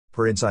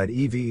Per Inside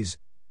EVs,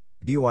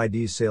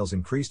 BYD's sales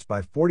increased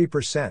by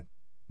 40%,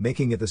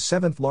 making it the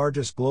seventh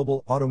largest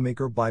global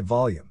automaker by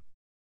volume.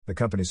 The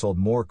company sold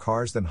more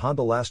cars than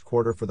Honda last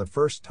quarter for the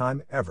first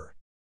time ever.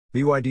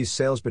 BYD's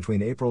sales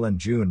between April and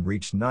June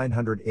reached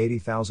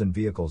 980,000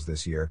 vehicles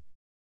this year.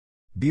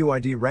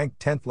 BYD ranked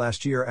 10th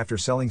last year after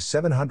selling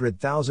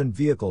 700,000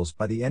 vehicles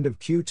by the end of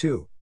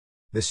Q2.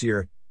 This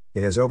year,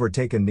 it has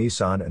overtaken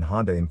Nissan and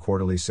Honda in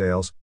quarterly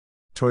sales.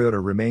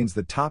 Toyota remains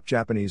the top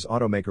Japanese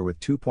automaker with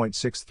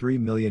 2.63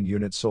 million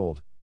units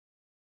sold.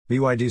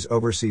 BYD's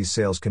overseas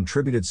sales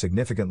contributed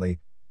significantly,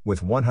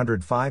 with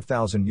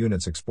 105,000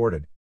 units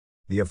exported.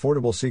 The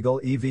affordable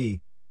Seagull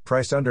EV,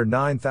 priced under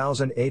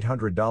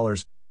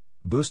 $9,800,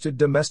 boosted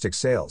domestic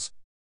sales.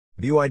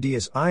 BYD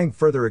is eyeing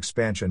further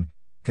expansion,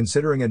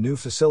 considering a new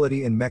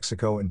facility in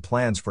Mexico and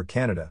plans for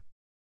Canada.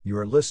 You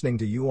are listening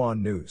to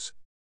Yuan News.